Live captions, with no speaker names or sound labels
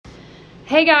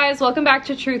Hey guys, welcome back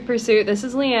to Truth Pursuit. This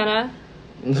is Leana.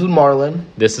 This is Marlon.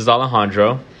 This is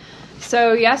Alejandro.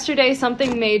 So yesterday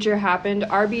something major happened.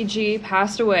 RBG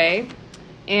passed away,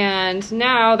 and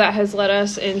now that has led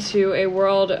us into a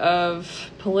world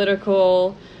of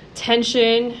political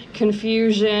tension,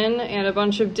 confusion, and a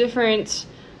bunch of different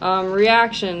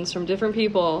reactions from different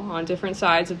people on different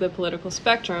sides of the political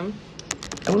spectrum.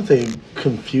 I wouldn't say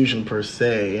confusion per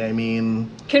se. I mean,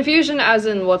 confusion as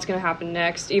in what's going to happen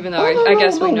next, even though I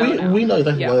guess we know now. We know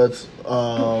exactly what's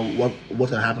going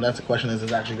to happen. That's the question,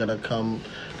 is actually going to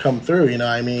come through. You know,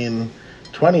 I mean,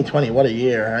 2020, what a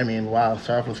year. I mean, wow,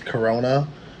 start off with Corona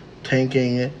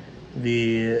tanking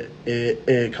the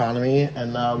economy,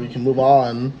 and now we can move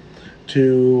on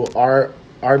to our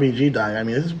RBG dying. I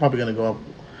mean, this is probably going to go up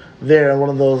there, and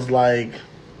one of those, like,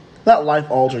 not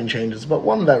life-altering changes, but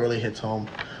one that really hits home.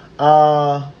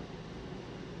 I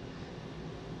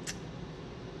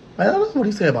don't know. What do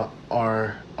you say about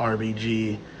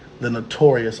RBG, the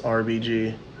notorious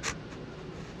RBG?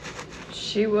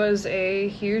 She was a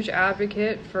huge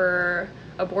advocate for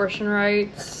abortion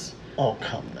rights. Oh,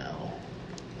 come now.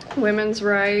 Women's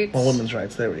rights. Oh, women's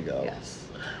rights. There we go. Yes.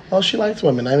 Well, she likes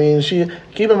women. I mean,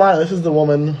 keep in mind, this is the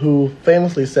woman who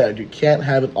famously said, you can't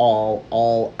have it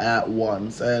all at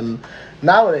once. And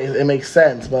nowadays, it makes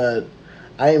sense, but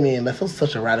I mean, that's still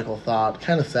such a radical thought.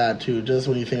 Kind of sad, too, just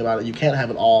when you think about it. You can't have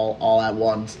it all at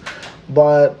once.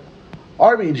 But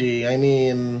RBG, I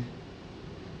mean,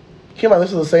 keep in mind,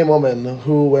 this is the same woman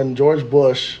who, when George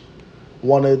Bush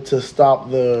wanted to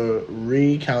stop the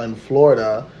recount in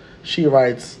Florida, she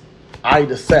writes, I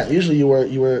dissent. Usually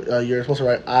you're supposed to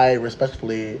write I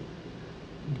respectfully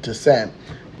dissent.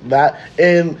 That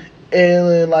in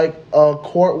like a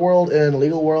court world, in a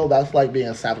legal world, that's like being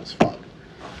a savage as fuck.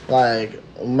 Like,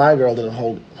 my girl didn't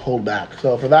hold back.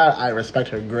 So for that, I respect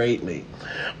her greatly.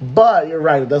 But you're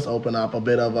right, it does open up a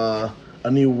bit of a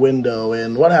new window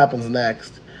in what happens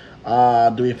next.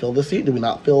 Do we fill the seat? Do we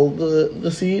not fill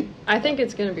the seat? I think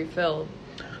it's going to be filled.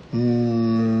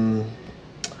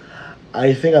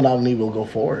 I think a nominee will go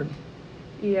forward.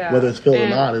 Yeah. Whether it's filled or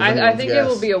not. I think it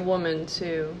will be a woman,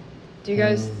 too. Do you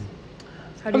guys...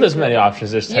 There's many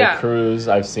options. There's Ted Cruz.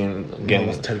 I've seen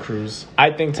getting... Ted Cruz.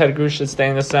 I think Ted Cruz should stay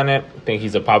in the Senate. I think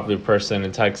he's a popular person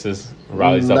in Texas.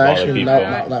 Rallies up all the people.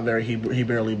 Not very. He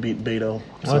barely beat Beto.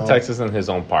 So. Well, Texas in his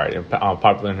own party.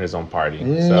 Popular in his own party.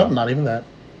 So. No, not even that.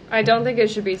 I don't think it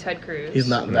should be Ted Cruz. He's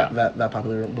not that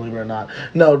popular, believe it or not.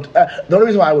 No, the only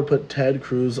reason why I would put Ted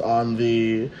Cruz on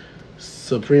the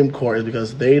Supreme Court is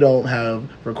because they don't have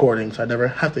recordings. So I never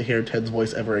have to hear Ted's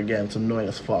voice ever again. It's annoying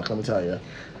as fuck, let me tell you.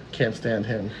 Can't stand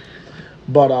him.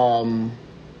 But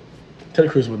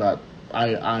Ted Cruz would not.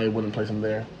 I wouldn't place him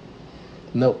there.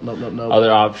 Nope.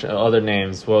 Other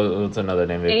names. What's another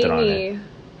name they've thrown in? Amy,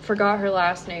 forgot her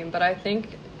last name, but I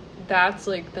think that's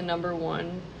like the number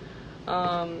one.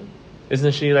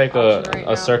 Isn't she like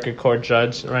a circuit court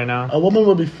judge right now? A woman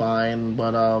would be fine,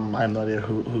 but I have no idea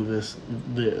who this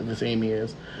Amy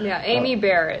is. Yeah, Amy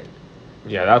Barrett.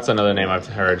 Yeah, that's another name I've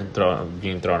heard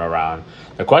being thrown around.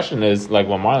 The question is, like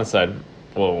what Marlon said,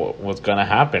 well, what's going to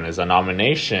happen is a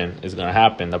nomination is going to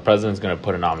happen. The president's going to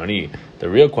put a nominee. The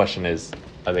real question is,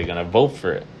 are they going to vote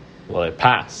for it? Will it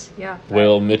pass? Yeah.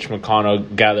 Will Mitch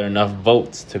McConnell gather enough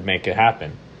votes to make it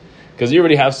happen? Because you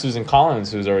already have Susan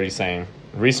Collins, who's already saying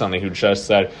recently, who just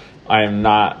said, I am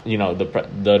not,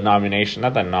 the nomination,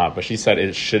 not that not, but she said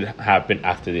it should happen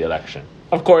after the election.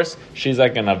 Of course, she's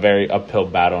like in a very uphill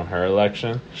battle in her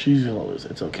election. She's gonna lose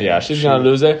it. It's okay. Yeah, she's gonna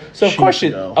lose it. So of course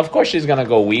she's gonna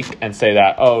go weak and say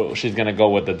that she's gonna go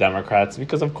with the Democrats,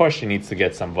 because of course she needs to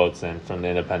get some votes in from the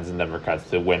independent Democrats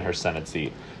to win her Senate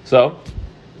seat. So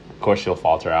of course she'll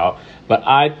falter out. But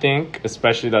I think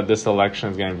especially that this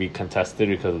election is gonna be contested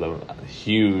because of the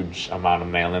huge amount of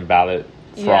mail-in ballot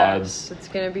frauds. Yes, it's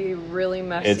gonna be really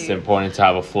messy. It's important to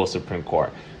have a full Supreme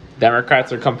Court.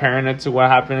 Democrats are comparing it to what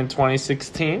happened in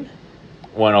 2016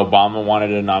 when Obama wanted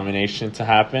a nomination to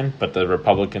happen, but the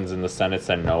Republicans in the Senate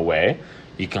said no way.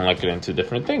 You can look at it into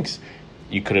different things.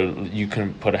 You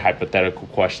can put a hypothetical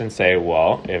question, say,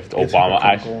 well, if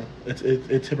Obama...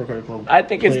 It's hypocritical. I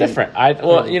think it's different.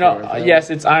 Yes,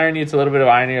 it's irony. It's a little bit of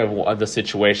irony of the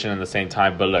situation at the same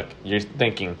time. But look, you're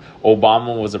thinking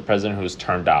Obama was a president who was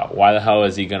turned out. Why the hell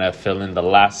is he going to fill in the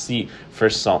last seat for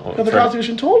some... But the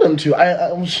Constitution told him to.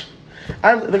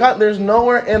 There's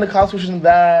nowhere in the Constitution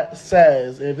that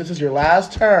says if this is your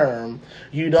last term,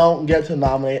 you don't get to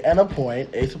nominate and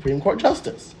appoint a Supreme Court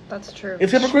justice. That's true.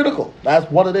 It's hypocritical. That's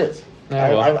what it is.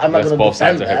 Yeah, I'm not going to both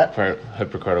defend sides that. are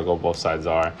hypocritical. Both sides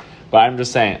are. But I'm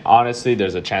just saying, honestly,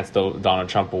 there's a chance Donald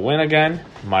Trump will win again.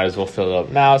 Might as well fill it up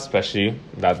now, especially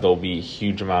that there'll be a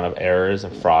huge amount of errors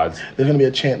and frauds. There's going to be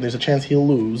a chance. There's a chance he'll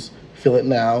lose. Fill it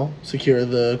now. Secure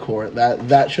the court.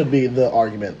 That should be the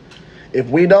argument. If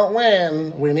we don't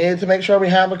win, we need to make sure we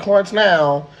have the courts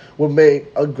now. Would make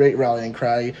a great rallying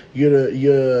cry.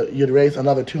 You'd raise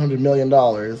another $200 million.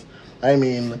 I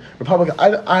mean, Republican.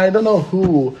 I don't know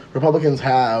who Republicans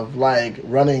have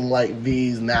running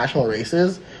these national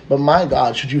races, but my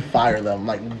God, should you fire them?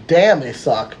 Damn, they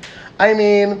suck. I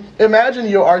mean, imagine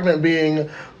your argument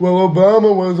being, well,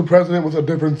 Obama was the president with a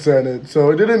different Senate, so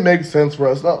it didn't make sense for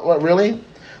us. No, what, really?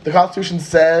 The Constitution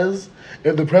says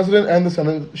if the president and the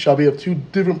Senate shall be of two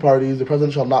different parties, the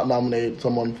president shall not nominate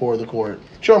someone for the court.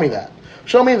 Show me that.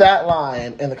 Show me that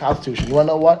line in the Constitution. You want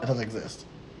to know what? It doesn't exist.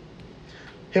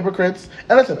 Hypocrites.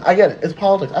 And listen, I get it. It's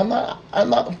politics. I'm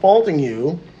not faulting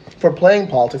you for playing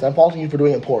politics. I'm faulting you for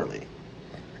doing it poorly.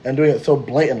 And doing it so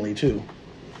blatantly, too.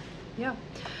 Yeah.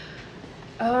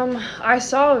 I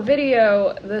saw a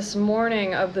video this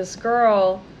morning of this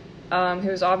girl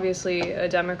who's obviously a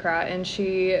Democrat, and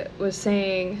she was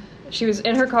saying, she was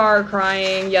in her car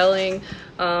crying, yelling,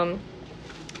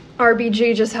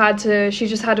 RBG just had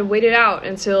to wait it out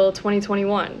until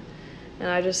 2021. And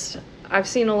I've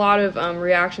seen a lot of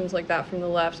reactions like that from the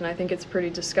left, and I think it's pretty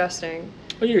disgusting.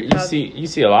 Well, you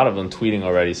see a lot of them tweeting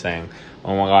already saying,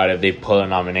 "Oh my God, if they pull a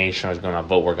nomination, we're gonna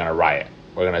vote. We're gonna riot.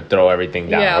 We're gonna throw everything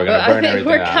down. Yeah, we're gonna burn everything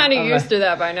down." We're kind of used to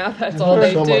that by now. That's all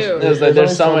they do.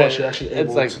 There's so much.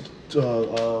 It's like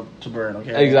to burn.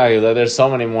 Okay. Exactly. There's so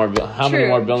many more. How many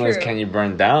more buildings can you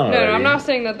burn down? No, already? I'm not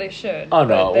saying that they should. Oh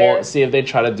no. Well, see if they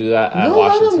try to do that at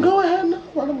Washington. Washington. Let them go ahead.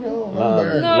 Let them go.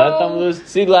 Let them lose.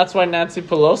 See, that's why Nancy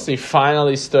Pelosi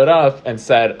finally stood up and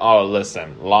said, "Oh,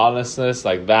 listen, lawlessness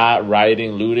like that,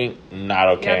 rioting, looting, not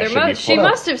okay." Yeah, she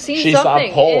must have seen something.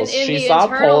 Saw polls. She saw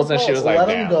polls, and she was like, "Let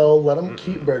them go. Let them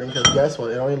keep burning. Because guess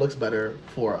what? It only looks better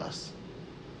for us."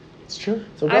 It's true.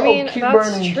 So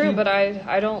that's true, but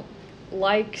I don't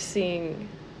like seeing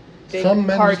big some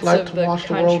men parts just like of to the watch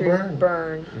the world country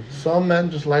burn. Some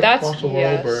men just like to watch the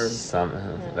world burn.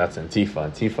 That's Antifa.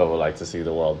 Antifa would like to see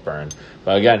the world burn.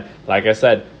 But again, like I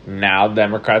said, now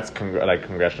Democrats,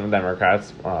 congressional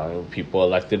Democrats, people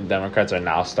elected Democrats are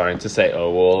now starting to say,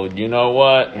 "Oh, well, you know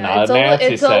what?" Yeah,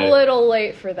 it's a little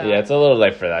late for that. Yeah, it's a little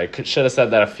late for that. I should have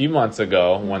said that a few months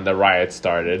ago when the riots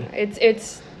started.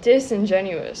 It's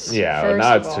disingenuous. Yeah, well,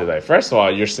 now it's too late. First of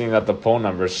all, you're seeing that the poll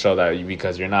numbers show that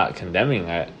because you're not condemning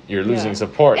it, you're losing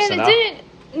support. And didn't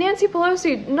Nancy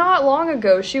Pelosi, not long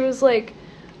ago, she was like,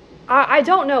 I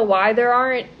don't know why there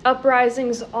aren't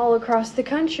uprisings all across the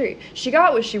country. She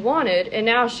got what she wanted, and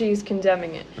now she's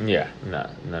condemning it. Yeah, no.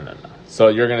 So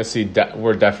you're going to see,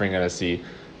 we're definitely going to see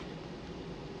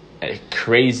a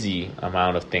crazy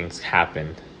amount of things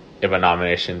happen if a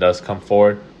nomination does come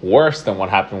forward. Worse than what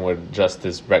happened with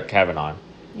Justice Brett Kavanaugh.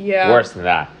 Yeah. Worse than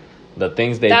that. The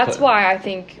things That's why I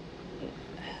think,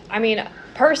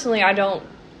 personally, I don't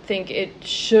think it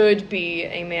should be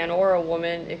a man or a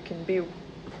woman. It can be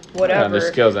whatever. There's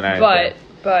skills in anything.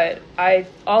 But I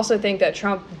also think that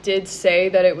Trump did say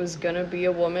that it was going to be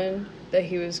a woman that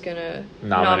he was going to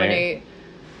nominate.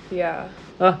 Yeah.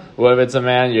 Well, if it's a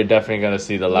man, you're definitely going to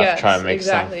see the left try to make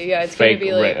some it's fake going to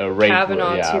be like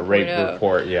rape, rape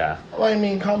report. Yeah.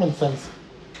 Well, common sense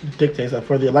dictates that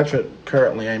for the electorate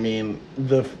currently,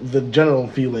 the general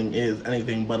feeling is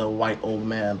anything but a white old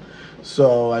man.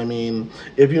 So,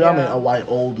 if you nominate a white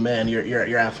old man,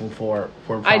 you're asking for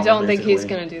I don't think he's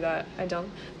going to do that. I don't.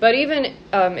 But even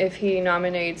if he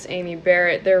nominates Amy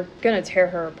Barrett, they're going to tear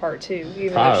her apart too,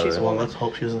 even if she's a woman. Well, let's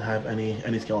hope she doesn't have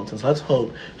any skeletons. Let's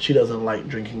hope she doesn't like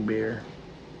drinking beer.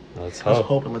 Let's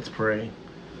hope and let's pray.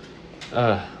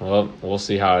 Well, we'll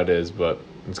see how it is, but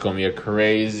it's going to be a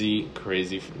crazy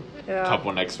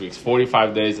couple next weeks.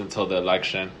 45 days until the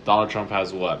election. Donald Trump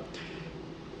has what?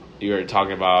 You're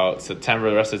talking about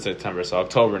September, the rest of September. So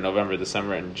October, November,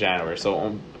 December, and January.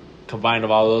 So combined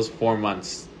of all those 4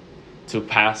 months to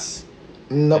pass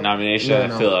the nomination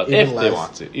and fill out if they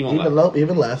want to.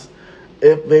 Even less.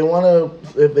 If they want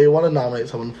to nominate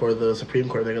someone for the Supreme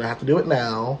Court, they're going to have to do it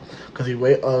now because you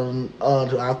wait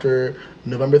until after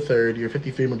November 3rd, your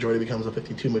 53 majority becomes a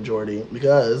 52 majority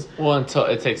because... Well, until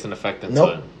it takes an effect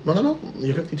until... No.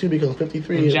 Your 52 becomes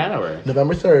 53 in January.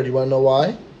 November 3rd. You want to know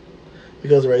why?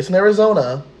 Because the race in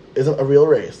Arizona isn't a real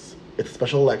race. It's a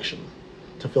special election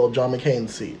to fill John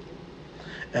McCain's seat.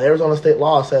 And Arizona state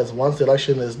law says once the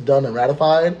election is done and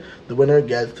ratified, the winner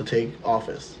gets to take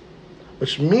office.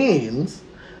 Which means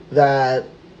that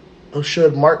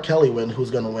should Mark Kelly win, who's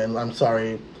going to win? I'm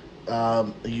sorry,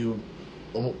 you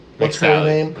what's her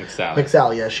name?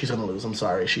 McSally. Yeah, she's gonna lose. I'm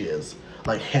sorry, she is.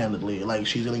 Like, handedly. Like,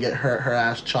 she's gonna get her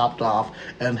ass chopped off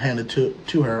and handed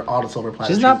to her on a silver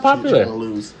platter. She's not popular. She's gonna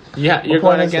lose. Yeah, you're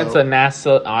going against a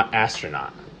NASA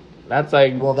astronaut. That's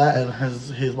like... Well, that and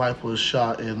his wife was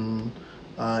shot in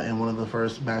one of the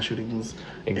first mass shootings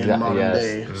in modern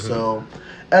day. Mm-hmm. So,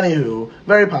 anywho,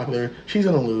 very popular. She's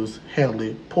gonna lose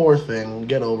handedly. Poor thing.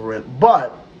 Get over it.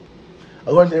 But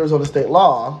according to Arizona state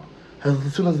law,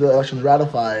 as soon as the election is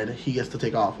ratified, he gets to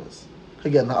take office.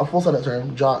 Again, not a full Senate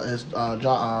term. John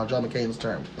McCain's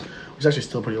term, which is actually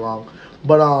still pretty long.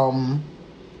 But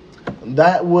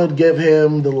that would give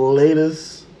him the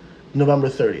latest November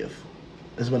 30th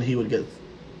is when he would get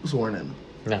sworn in.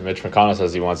 Yeah, Mitch McConnell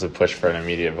says he wants to push for an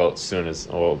immediate vote soon as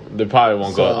well. They probably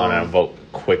won't go on a vote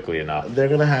quickly enough. They're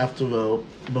gonna have to vote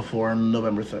before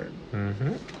November 3rd,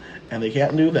 and they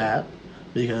can't do that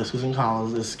because Susan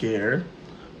Collins is scared.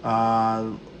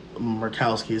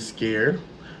 Murkowski is scared.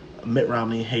 Mitt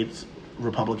Romney hates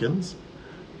Republicans.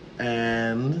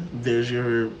 And there's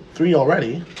your 3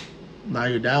 already. Now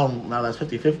you're down. Now that's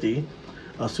 50-50.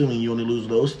 Assuming you only lose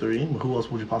those 3. Who else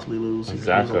would you possibly lose?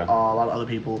 Exactly. A lot of other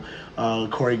people.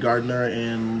 Cory Gardner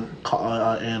in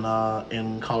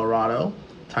Colorado.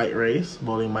 Tight race.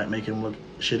 Voting might make him look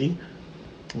shitty.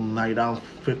 Now you're down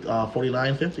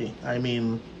 49-50. I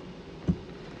mean...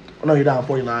 No, you're down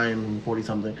 49,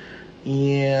 40-something.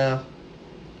 Yeah.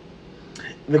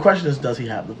 The question is, does he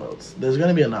have the votes? There's going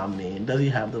to be a nominee. Does he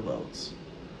have the votes?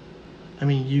 I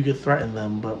mean, you could threaten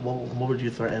them, but what would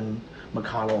you threaten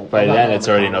McConnell? By then, it's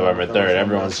already November 3rd.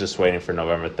 Everyone's just waiting for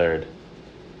November 3rd.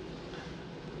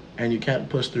 And you can't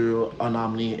push through a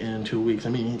nominee in 2 weeks. I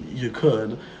mean, you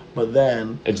could, but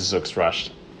then... It just looks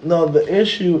rushed. No, the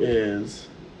issue is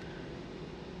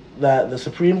that the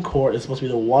Supreme Court is supposed to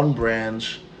be the one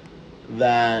branch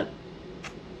that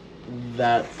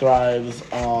thrives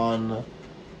on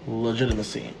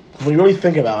legitimacy. When you really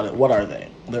think about it, what are they?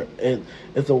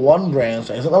 It's the one branch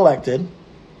that isn't elected,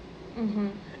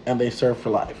 and they serve for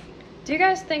life. Do you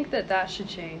guys think that should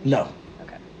change? No.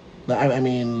 Okay. I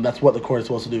mean, that's what the court is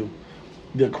supposed to do.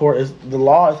 The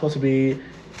law is supposed to be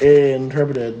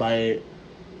interpreted by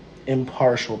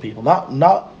impartial people, not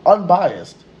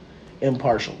unbiased,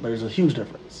 impartial. There's a huge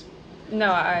difference.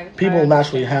 No, people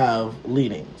naturally have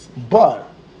leanings, but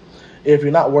if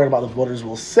you're not worried about what the voters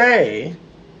will say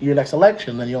your next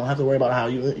election, then you don't have to worry about how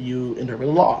you interpret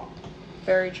the law.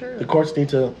 Very true. The courts need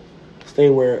to stay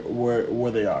where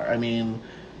they are. I mean,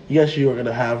 yes, you are going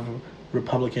to have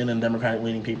Republican and Democratic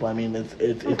leaning people. I mean, I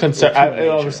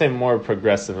would say more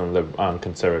progressive and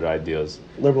conservative ideas.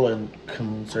 Liberal and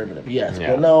conservative, yes.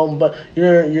 Yeah. But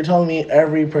you're telling me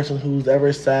every person who's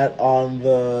ever sat on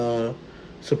the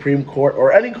Supreme Court,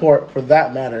 or any court for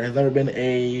that matter, has never been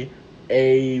a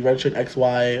registered X,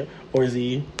 Y, or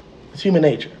Z. It's human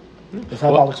nature. That's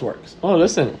how politics works. Oh,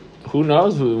 listen, who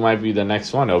knows who might be the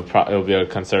next one? It'll be a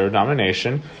conservative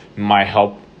nomination. Might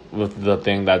help with the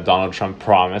thing that Donald Trump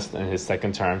promised in his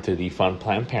second term to defund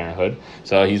Planned Parenthood.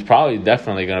 So he's probably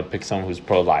definitely going to pick someone who's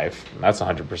pro-life. That's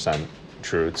 100%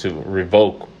 true. To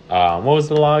revoke, what was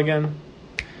the law again?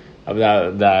 Of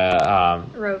that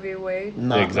Roe v. Wade.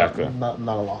 No, exactly. Not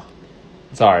a law.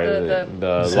 Sorry,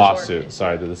 the lawsuit.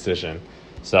 Sorry, the decision.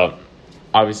 So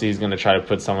obviously he's going to try to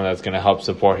put someone that's going to help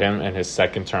support him in his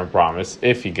second term promise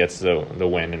if he gets the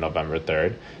win in November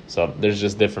 3rd. So there's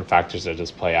just different factors that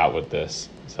just play out with this.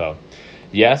 So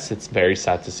yes, it's very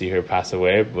sad to see her pass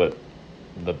away, but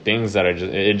the things that are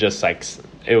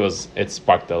it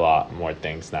sparked a lot more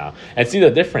things now. And see the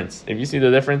difference. If you see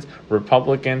the difference,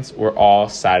 Republicans were all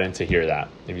saddened to hear that.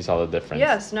 If you saw the difference.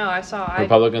 Yes, no, I saw.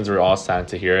 Republicans were all saddened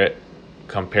to hear it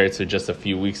compared to just a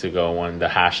few weeks ago when the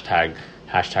hashtag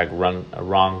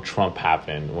wrong Trump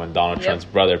happened, when Donald Trump's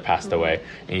brother passed away,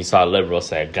 and you saw liberals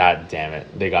say, God damn it,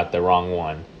 they got the wrong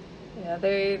one. Yeah,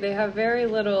 they have very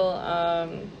little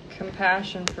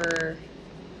compassion for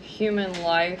human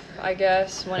life, I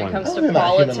guess, when it comes to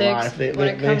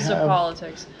politics.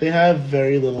 Politics. They have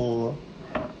very little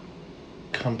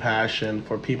compassion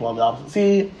for people on the opposite.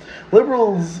 See,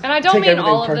 liberals, and I don't mean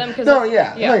all of them. No,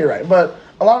 you're right. But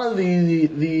a lot of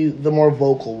the more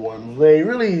vocal ones, they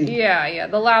really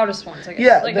the loudest ones. I guess.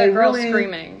 Yeah, like that girl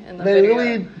screaming in the video. They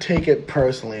really take it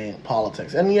personally,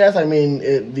 politics. And yes, I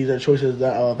mean these are choices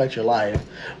that affect your life.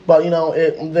 But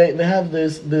they have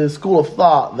this school of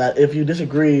thought that if you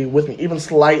disagree with me even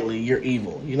slightly, you're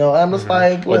evil. And I'm just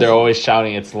like, well, they're always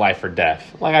shouting it's life or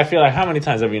death. Like, I feel like, how many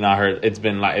times have you not heard it's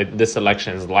been like this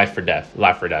election is life or death,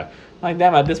 life or death? Like,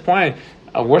 damn, at this point,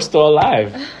 We're still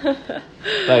alive.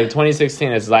 Like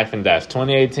 2016 is life and death.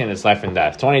 2018 is life and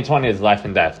death. 2020 is life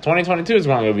and death. 2022 is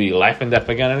going to be life and death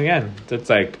again and again. It's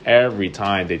like every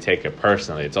time they take it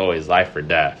personally, it's always life or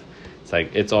death. It's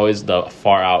like it's always the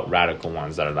far out radical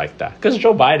ones that are like that. Because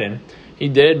Joe Biden, he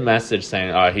did message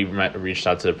saying he reached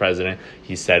out to the president.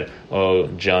 He said, "Oh,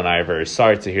 Jill and I are very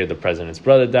sorry to hear the president's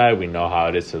brother died. We know how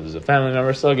it is to lose a family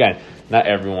member." So again, not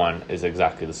everyone is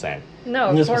exactly the same. No,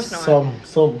 of course not.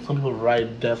 Some people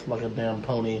ride death like a damn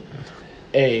pony.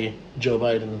 Joe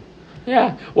Biden.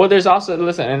 Yeah. Well, there's also,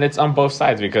 listen, and it's on both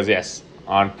sides because, yes,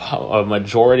 on a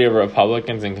majority of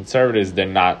Republicans and conservatives did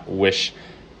not wish,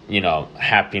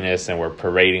 happiness and were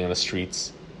parading in the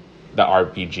streets. The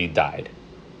RBG died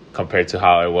compared to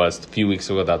how it was a few weeks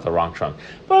ago without the wrong trunk.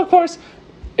 But, of course,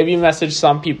 if you message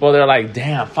some people, they're like,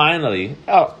 damn, finally.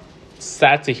 Oh,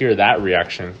 sad to hear that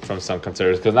reaction from some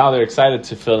conservatives because now they're excited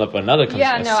to fill up another seat.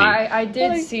 I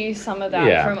did see some of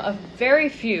that from a very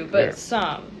few, but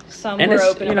some were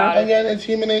open about it. Again, it's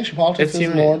human nature. Politics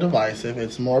is more divisive.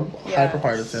 It's more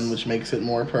hyper-partisan, which makes it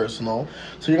more personal.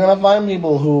 So you're gonna find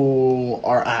people who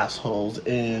are assholes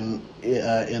in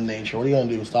nature. What are you gonna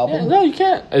do? Stop them? No, you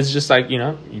can't. It's just like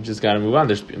you just gotta move on.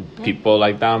 There's people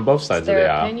like that on both sides of the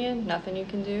aisle. Their opinion, nothing you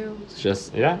can do. It's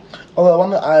just Although one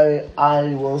that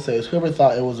I will say is whoever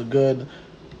thought it was a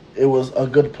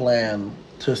good plan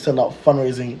to send out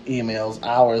fundraising emails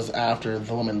hours after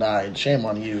the woman died. Shame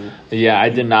on you. Yeah, I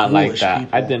did not like that.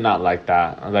 People. I did not like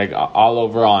that. Like all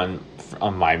over on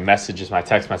my messages, my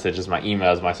text messages, my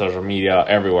emails, my social media,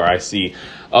 everywhere I see,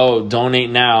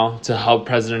 donate now to help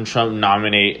President Trump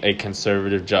nominate a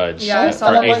conservative judge. Yeah, I saw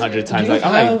for that 800 times.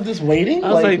 I'm like, this waiting.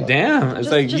 I was like, damn. It's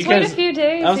like just you wait guys. A few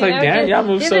days. I was like, damn, y'all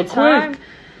move so quick.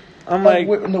 I'm like,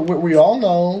 we all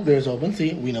know there's open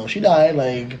seat. We know she died.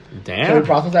 Like, damn. Can we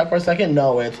process that for a second?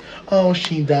 No, it's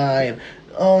she died.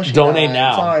 She donate died.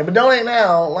 now. Sorry, but donate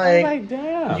now. Like,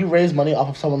 damn. You raise money off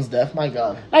of someone's death. My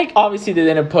God. Like, obviously they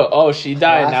didn't put, she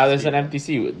died. Now there's an empty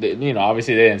seat.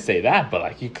 Obviously they didn't say that, but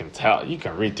like you can tell, you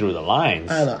can read through the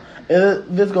lines. I know.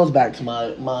 This goes back to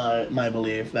my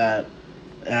belief that,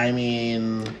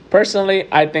 personally,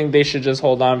 I think they should just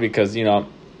hold on because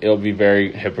it'll be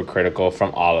very hypocritical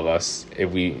from all of us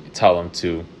if we tell them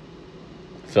to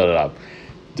fill it up.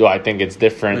 Do I think it's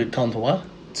different? Wait, tell them to what?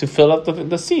 To fill up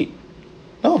the seat.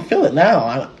 No, fill it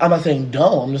now. I'm not saying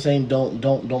don't. I'm just saying don't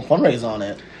fundraise on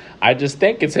it. I just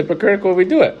think it's hypocritical if we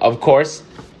do it. Of course,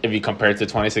 if you compare it to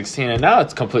 2016 and now,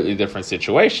 it's completely different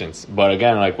situations. But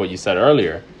again, like what you said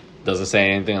earlier, doesn't say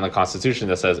anything in the Constitution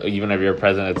that says even if you're a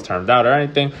president that's termed out or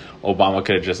anything, Obama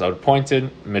could have just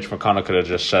appointed, Mitch McConnell could have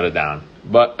just shut it down.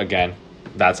 But again,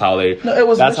 that's how they.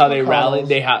 That's how they rallied.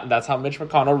 That's how Mitch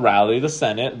McConnell rallied the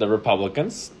Senate, the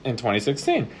Republicans, in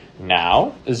 2016.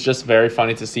 Now it's just very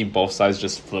funny to see both sides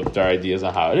just flip their ideas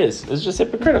on how it is. It's just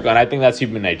hypocritical, and I think that's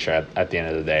human nature at the end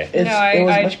of the day. It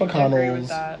was Mitch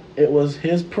McConnell's. It was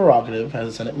his prerogative as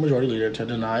a Senate Majority Leader to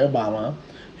deny Obama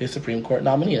his Supreme Court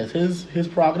nominee. That's his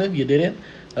prerogative. You did it.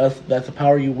 That's the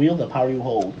power you wield, the power you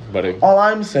hold. But all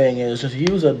I'm saying is just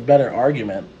use a better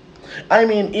argument.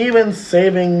 Even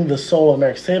saving the soul of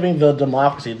America, saving the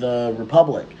democracy, the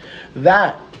republic,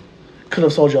 that could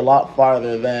have sold you a lot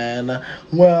farther than,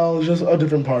 just a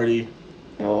different party.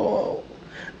 Oh,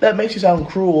 that makes you sound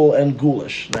cruel and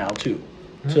ghoulish now, too.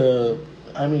 It's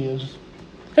just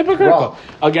hypocritical. Wrong.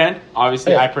 Again,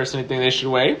 obviously, I personally think they should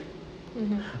wait.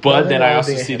 Mm-hmm. But then I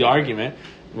also see the argument,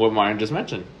 what Martin just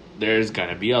mentioned. There's going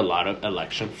to be a lot of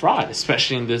election fraud,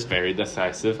 especially in this very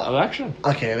decisive election.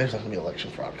 Okay, there's not going to be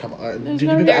election fraud. Come on. There's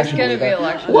going to be election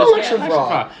fraud. What election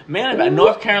fraud? Man,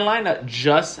 North Carolina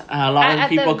just allowing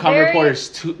people come reporters.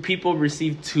 People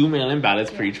receive 2 million ballots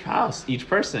for each house, each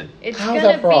person. It's going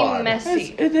to be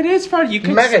messy. It is fraud. You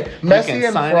can messy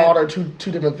and fraud are two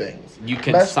different things. You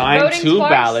can sign 2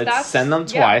 ballots, send them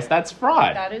twice. That's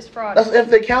fraud. That is fraud. That's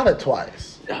if they count it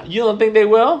twice. You don't think they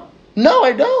will? No,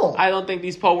 I don't. I don't think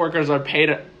these poll workers are paid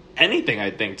anything, to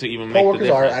even make the difference. Poll workers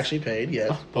are actually paid,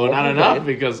 yes. But not enough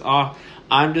because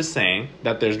I'm just saying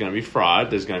that there's going to be fraud.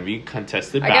 There's going to be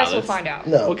contested ballots. I guess we'll find out.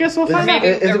 No. Well, guess we'll find out.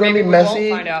 Is it going to be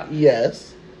messy? We'll find out.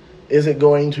 Yes. Is it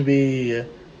going to be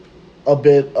a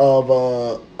bit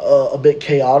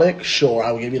chaotic? Sure,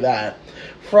 I will give you that.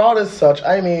 Fraud is such.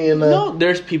 No,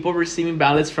 there's people receiving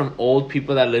ballots from old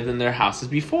people that lived in their houses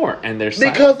before, and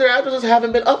because their addresses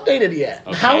haven't been updated yet.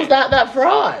 Okay. How is that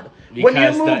fraud? Because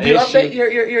when you move, do you update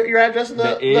your address at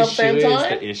the same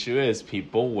time? The issue is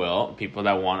people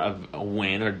that want to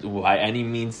win or by any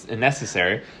means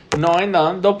necessary, knowing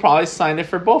them, they'll probably sign it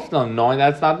for both of them, knowing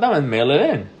that's not them, and mail it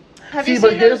in. Have you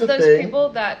seen those people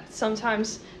that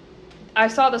sometimes? I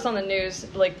saw this on the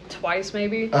news like twice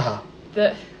maybe.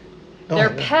 their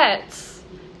pets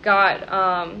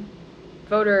got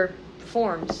voter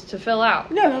forms to fill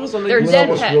out. Yeah, that was their dead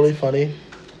what's pets. Really funny.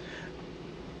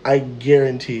 I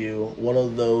guarantee you, one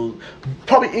of those,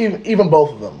 probably even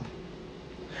both of them.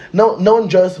 No one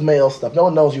just mail stuff. No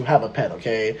one knows you have a pet,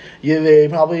 okay? They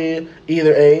probably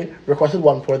either requested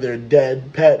one for their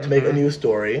dead pet to make a news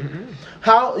story.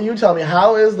 How you tell me?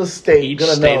 How is the state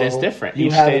gonna know? Each state is different. You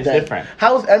Each have state a is dead? different.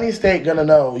 How is any state gonna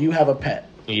know you have a pet?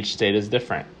 Each state is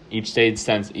different. Each state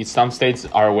sends. Some states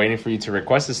are waiting for you to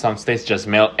request it. Some states just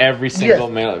mail every single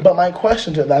mail. But my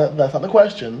question that's not the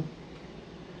question.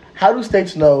 How do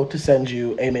states know to send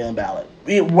you a mail-in ballot?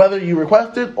 Whether you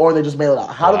request it or they just mail it out.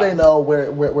 How do they know where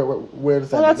to send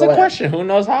it? Well, that's a question. Who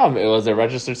knows how? Was it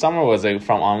registered somewhere? Was it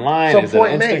from online? Is it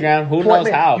Instagram? Who knows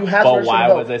how? But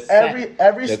why was it sent?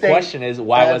 Every the state, question is,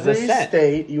 why was it sent? Every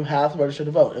state, you have to register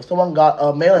to vote. If someone got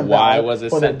a mail-in ballot was it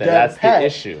for sent their there? dead That's pet, the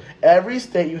issue. Every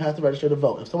state, you have to register to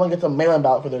vote. If someone gets a mail-in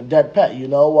ballot for their dead pet, you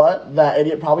know what that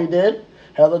idiot probably did?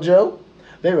 Hell, Joe,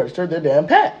 they registered their damn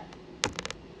pet.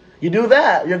 You do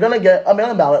that, you're gonna get a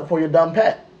mail-in ballot for your dumb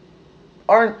pet,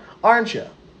 aren't you?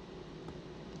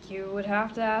 You would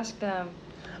have to ask them.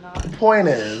 The point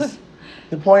is,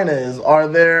 are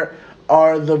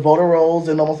the voter rolls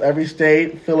in almost every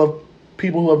state full of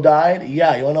people who have died?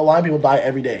 Yeah, you wanna know why people die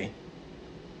every day?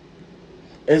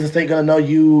 Is the state gonna know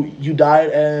you died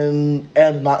and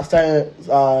not send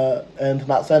a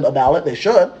ballot? They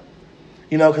should,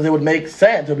 because it would make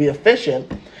sense. It would be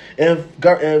efficient if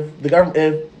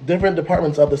different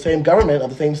departments of the same government of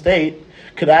the same state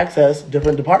could access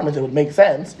different departments. It would make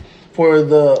sense for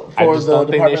the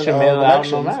Department of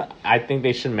Elections. I think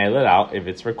they should mail it out if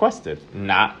it's requested,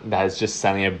 not that it's just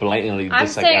sending it blatantly. I'm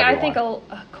just saying like I think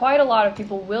quite a lot of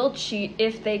people will cheat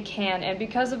if they can, and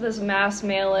because of this mass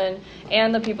mail-in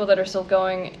and the people that are still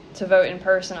going to vote in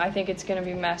person, I think it's going to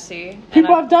be messy.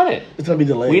 People have done it. It's going to be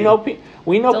delayed. We know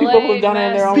people who've done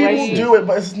it in their own races. People do it,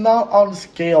 but it's not on the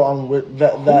scale on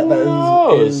that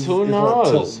Who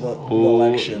knows?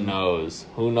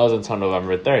 Who knows until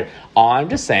November 3rd? All I'm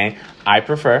just saying, I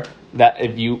prefer that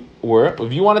if you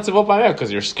wanted to vote by mail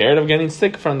because you're scared of getting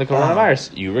sick from the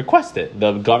coronavirus, you request it.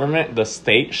 The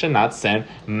state should not send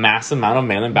mass amount of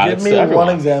mail-in ballots to everyone. Give me one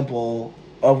example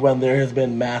of when there has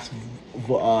been mass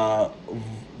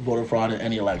voter fraud in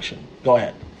any election. Go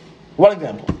ahead. One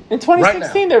example. In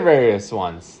 2016, there are various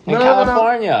ones. In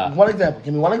California. No. One example.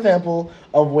 Give me one example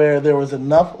of where there was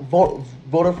enough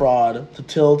voter fraud to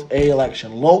tilt a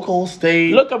election. Local,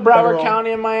 state, look at Broward federal. County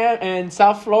in Miami and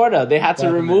South Florida. They had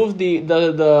to remove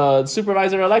the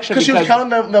supervisor election because she was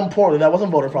counting them poorly. That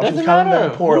wasn't voter fraud. She was counting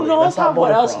them poorly. Who knows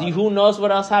Who knows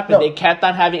what else happened? No. They kept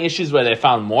on having issues where they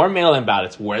found more mail-in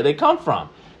ballots. Where they come from?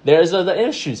 There's other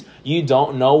issues. You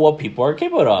don't know what people are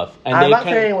capable of. And I'm not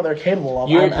saying what they're capable of.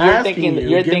 You're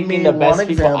thinking the best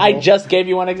people. I just gave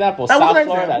you one example. South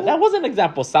Florida. That was an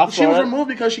example. South Florida. She was removed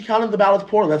because she counted the ballots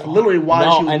poorly. That's literally why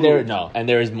she was removed. And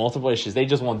there is multiple issues. They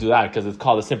just won't do that because it's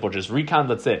called a simple. Just recount.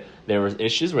 That's it. There was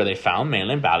issues where they found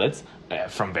mail-in ballots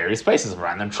from various places,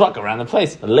 random truck, around the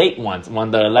place, late ones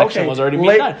when the election was already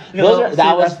being done.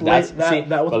 That was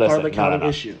part of the counting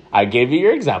issue. I gave you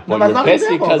your example. You're pissed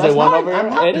because it went over your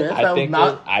head. I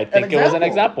think it was an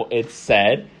example. It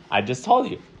said, I just told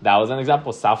you. That was an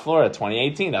example. South Florida,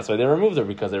 2018. That's why they removed her,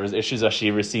 because there was issues that she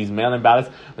received mail-in ballots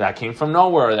that came from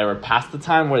nowhere. They were past the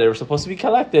time where they were supposed to be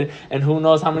collected, and who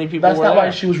knows how many people were there. That's not why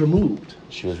she was removed.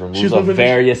 She was removed of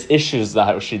various issues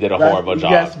that she did a horrible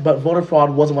job. Yes, but voter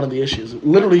fraud wasn't one of the issues.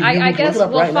 Literally, I guess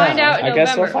we'll find out in November. I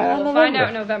guess we'll find out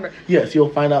in November. Yes, you'll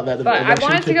find out that the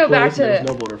election took place and there was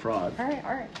no voter fraud. All right.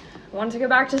 I wanted to go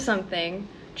back to something.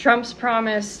 Trump's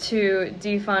promise to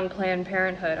defund Planned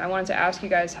Parenthood. I wanted to ask you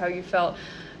guys how you felt,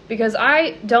 because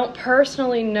I don't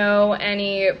personally know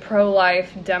any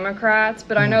pro-life Democrats,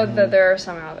 but I know that there are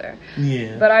some out there.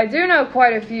 Yeah. But I do know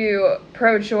quite a few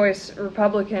pro-choice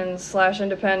Republicans /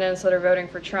 independents that are voting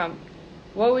for Trump.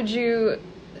 What would you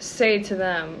say to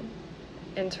them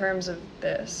in terms of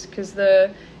this? Because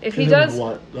if he does...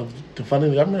 What? Of defunding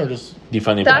the government or just...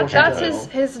 Defunding that's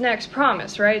his next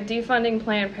promise, right? Defunding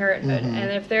Planned Parenthood. And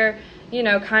if they're,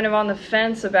 kind of on the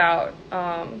fence about,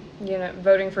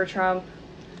 voting for Trump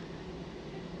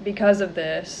because of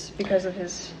this, because of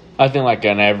his... I think like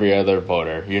in every other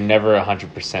voter, you're never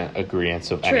 100% agreeance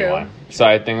with anyone. So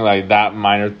I think like that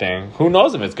minor thing, who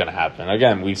knows if it's going to happen?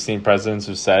 Again, we've seen presidents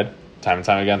who said time and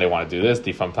time again they want to do this,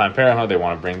 defund Planned Parenthood, they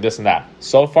want to bring this and that.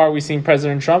 So far, we've seen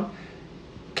President Trump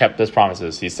kept his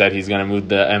promises. He said he's going to move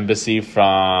the embassy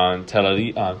from Tel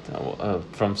Aviv,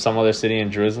 from some other city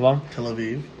in Jerusalem. Tel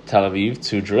Aviv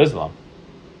to Jerusalem.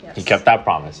 Yes. He kept that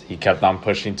promise. He kept on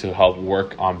pushing to help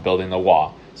work on building the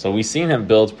wall. So we've seen him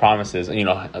build promises,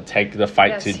 take the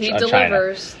fight to he China.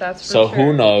 delivers, that's for so sure.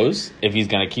 Who knows if he's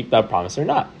going to keep that promise or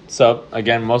not. So,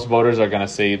 again, most voters are going to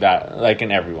say that, like in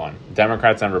everyone,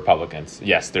 Democrats and Republicans.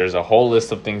 Yes, there's a whole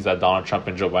list of things that Donald Trump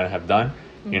and Joe Biden have done.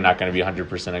 Mm-hmm. You're not going to be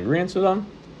 100% agreement with them.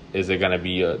 Is it going to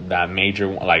be that major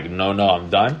one, like, no, I'm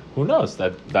done? Who knows?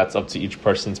 That's up to each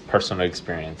person's personal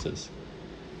experiences.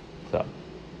 So,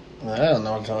 I don't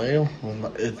know what to tell you.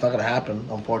 It's not going to happen,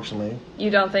 unfortunately.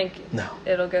 You don't think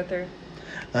it'll go through?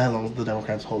 As long as the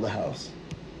Democrats hold the House.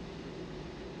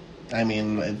 I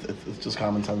mean, it's just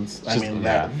common sense.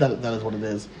 That is what it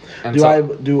is. And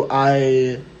do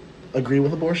I agree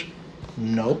with abortion?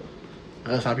 Nope.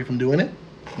 Does that stop you from doing it?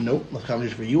 Nope. That's a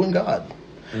conversation for you and God.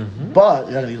 Mm-hmm. But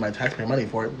you're not going to use my taxpayer money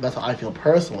for it. That's how I feel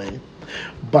personally.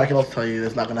 But I can also tell you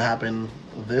it's not going to happen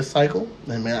this cycle.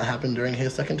 It may not happen during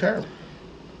his second term.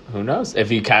 Who knows?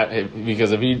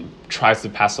 Because if he tries to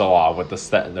pass a law with the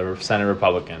Senate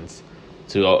Republicans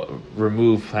to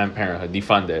remove Planned Parenthood,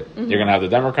 defund it, mm-hmm. You're going to have the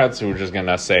Democrats who are just going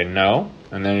to say no,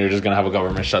 and then you're just going to have a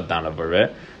government shutdown over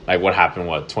it. Like what happened,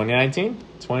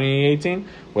 2018,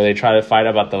 where they tried to fight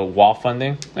about the wall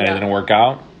funding, and it didn't work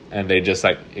out, and they just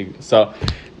so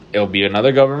it'll be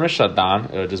another government shutdown.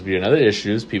 It'll just be another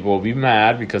issues. People will be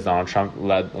mad because Donald Trump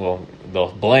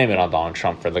they'll blame it on Donald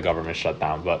Trump for the government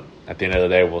shutdown, but at the end of the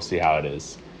day, we'll see how it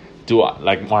is.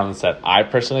 Like Marlon said, I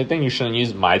personally think you shouldn't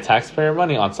use my taxpayer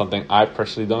money on something I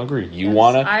personally don't agree. You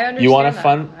want to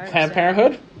fund Planned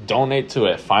Parenthood? Donate to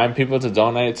it. Find people to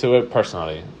donate to it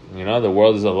personally. The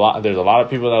world is there's a lot of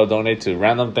people that will donate to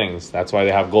random things. That's why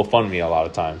they have GoFundMe a lot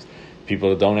of times.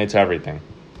 People donate to everything.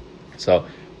 So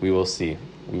we will see.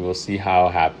 We will see how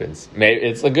it happens. Maybe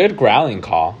it's a good rallying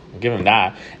call. I'll give him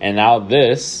that. And now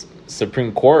this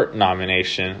Supreme Court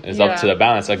nomination is up to the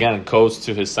balance. Again, it goes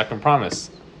to his second promise.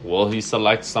 Will he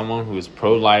select someone who is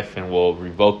pro-life and will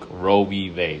revoke Roe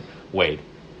v. Wade?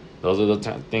 Those are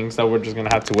the things that we're just going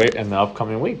to have to wait in the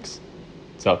upcoming weeks.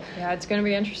 So it's going to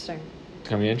be interesting. It's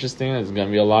going to be interesting. There's going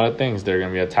to be a lot of things. They're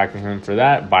going to be attacking him for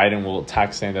that. Biden will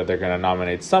attack saying that they're going to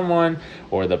nominate someone,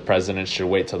 or the president should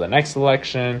wait till the next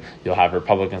election. You'll have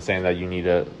Republicans saying that you need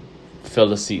to fill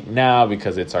the seat now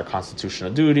because it's our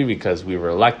constitutional duty, because we were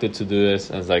elected to do this.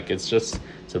 And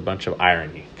it's a bunch of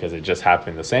irony because it just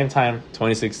happened the same time,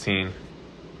 2016,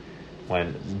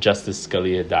 when Justice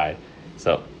Scalia died.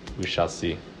 So we shall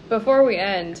see. Before we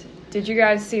end, did you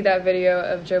guys see that video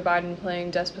of Joe Biden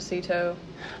playing Despacito?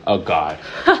 Oh, God.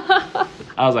 I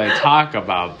was like, talk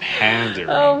about pandering.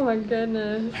 Oh, my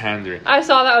goodness. Pandering. I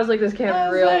saw that. I was like, this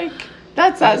can't be real.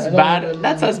 That's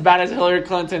as bad as Hillary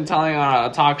Clinton telling on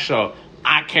a talk show,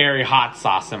 I carry hot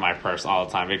sauce in my purse all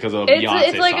the time because of Beyonce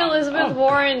It's like song. Elizabeth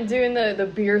Warren doing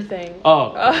the beer thing.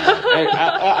 Oh.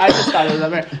 I just thought it was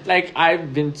amazing. Like,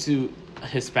 I've been to the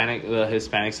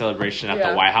Hispanic celebration at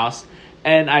the White House,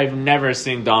 and I've never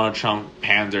seen Donald Trump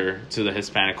pander to the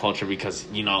Hispanic culture because,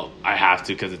 I have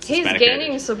to because it's Hispanic. He's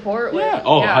gaining support.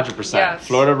 100%. Yes.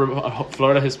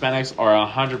 Florida Hispanics are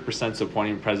 100%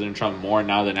 supporting President Trump more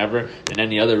now than ever than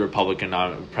any other Republican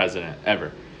president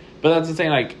ever. But that's the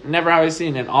thing, never have I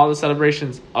seen in all the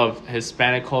celebrations of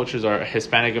Hispanic cultures or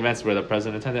Hispanic events where the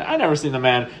president attended, I never seen the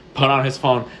man put on his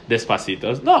phone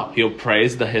Despacitos. No, he'll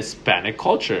praise the Hispanic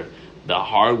culture. The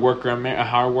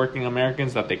hardworking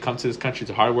Americans that they come to this country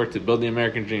to hard work to build the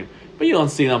American dream. But you don't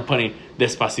see them putting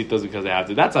Despacitos because they have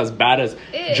to. That's as bad as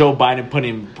Joe Biden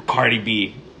putting Cardi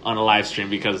B on a live stream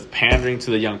because pandering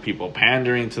to the young people,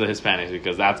 pandering to the Hispanics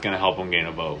because that's going to help them gain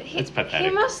a vote. It's pathetic.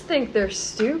 He must think they're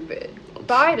stupid.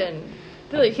 Biden.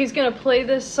 Really, he's going to play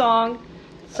this song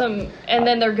and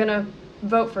then they're going to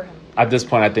vote for him. At this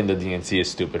point, I think the DNC is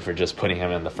stupid for just putting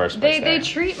him in the first place. They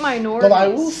treat minorities. But I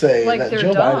will say that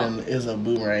Joe dumb. Biden is a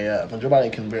boomer AF, and Joe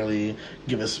Biden can barely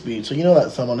give a speech. So you know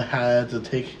that someone had to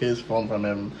take his phone from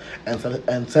him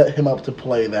and set him up to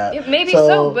play that. Yeah, maybe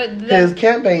so, but his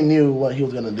campaign knew what he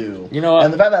was going to do. You know what?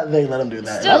 And the fact that they let him do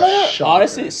that.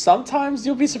 Honestly, sometimes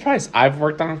you'll be surprised. I've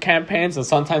worked on campaigns, and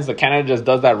sometimes the candidate just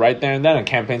does that right there and then, and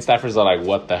campaign staffers are like,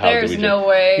 "What the hell? There's do we no do?"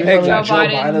 way Joe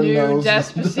Biden knew knows.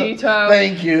 Despacito.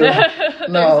 Thank you. There's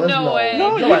no way.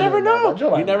 No, you never know.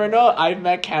 You never know. I've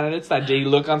met candidates that they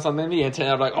look on something on the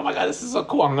internet, I'm like, oh my God, this is so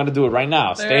cool. I'm going to do it right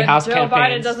now. State House Joe campaigns.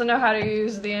 Biden doesn't know how to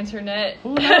use the internet.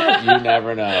 Who knows? You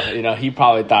never know. He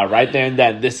probably thought right there and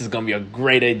then, this is going to be a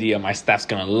great idea. My staff's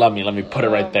going to love me. Let me put it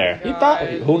right there. He thought,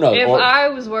 who knows? If I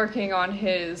was working on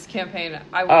his campaign,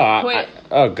 I would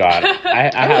quit. God.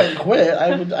 I wouldn't quit.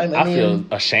 I feel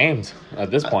ashamed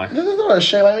at this point. This is not a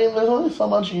shame. I mean, there's only so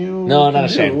much you No, not can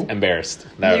ashamed. do. Embarrassed.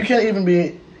 You can't even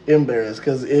be embarrassed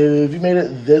because if you made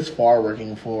it this far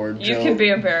working for You can be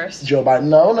embarrassed. Joe Biden.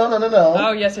 No.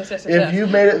 Oh, yes. If you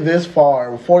made it this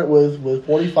far, with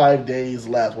 45 days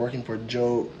left working for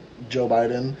Joe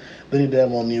Biden, then you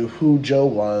damn well knew who Joe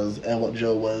was and what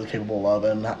Joe was capable of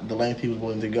and the length he was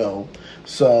willing to go.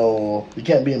 So you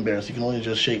can't be embarrassed. You can only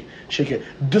just shake it.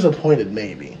 Disappointed,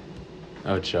 maybe.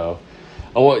 Oh, Joe.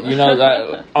 Oh, well, you know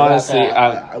that honestly,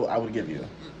 I would give you.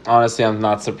 Honestly, I'm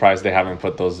not surprised they haven't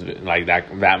put those like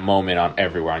that moment on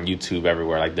everywhere, on YouTube,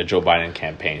 everywhere, like the Joe Biden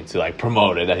campaign to like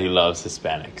promote it that he loves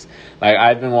Hispanics. Like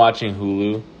I've been watching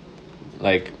Hulu,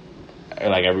 like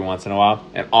every once in a while,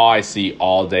 and all I see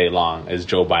all day long is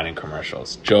Joe Biden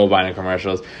commercials.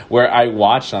 Where I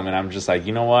watch them and I'm just like,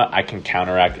 you know what? I can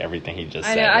counteract everything he just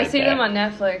said. I know. I right see there. them on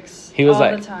Netflix. He was all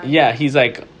like, the time. yeah, he's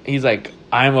like,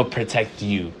 I'm gonna protect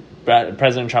you.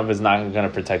 President Trump is not going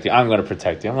to protect you. I'm going to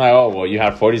protect you. I'm like, oh, well, you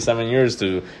have 47 years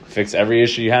to fix every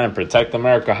issue you had and protect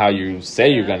America how you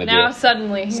say you're going to do it. Now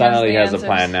suddenly he has a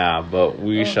plan now, but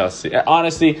we shall see.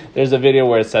 Honestly, there's a video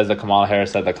where it says that Kamala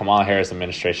Harris said the Kamala Harris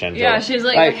administration. Yeah, she's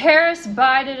like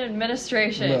Harris-Biden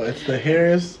administration. No, it's the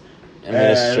Harris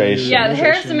administration. Yeah, the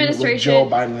Harris administration. With Joe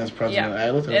Biden as president.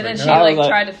 Yeah. And then she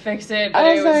tried to fix it,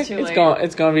 but it was too late.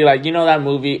 It's going to be like, you know that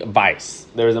movie Vice?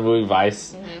 There was a movie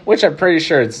Vice, which I'm pretty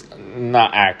sure it's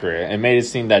not accurate. It made it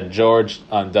seem that George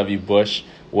W. Bush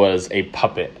was a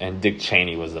puppet and Dick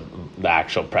Cheney was the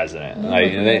actual president. Are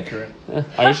you sure?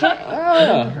 I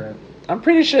don't know. I'm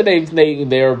pretty sure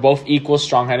they are both equal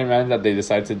strong-headed men that they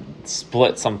decided to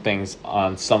split some things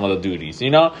on some of the duties.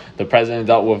 You know, the president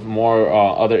dealt with more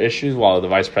other issues while the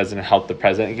vice president helped the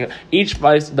president.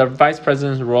 The vice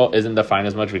president's role isn't defined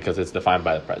as much because it's defined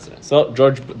by the president. So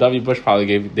George W. Bush probably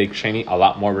gave Dick Cheney a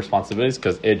lot more responsibilities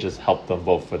because it just helped them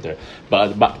both with their.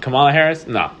 But Kamala Harris,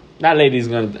 no. That lady's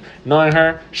knowing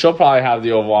her, she'll probably have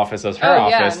the Oval Office as her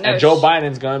office. And Joe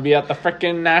Biden's going to be at the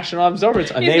freaking National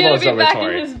Observatory. Naval Observatory. He's going to be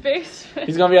back in his basement.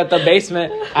 He's going to be at the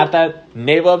basement at that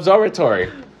Naval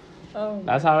Observatory. Oh,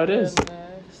 that's how it is.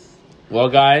 Well,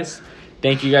 guys,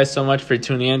 thank you guys so much for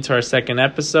tuning in to our second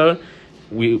episode.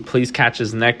 Please catch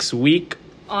us next week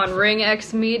on Ring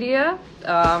X Media.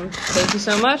 Thank you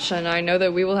so much. And I know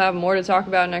that we will have more to talk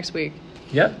about next week.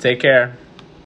 Yep. Take care.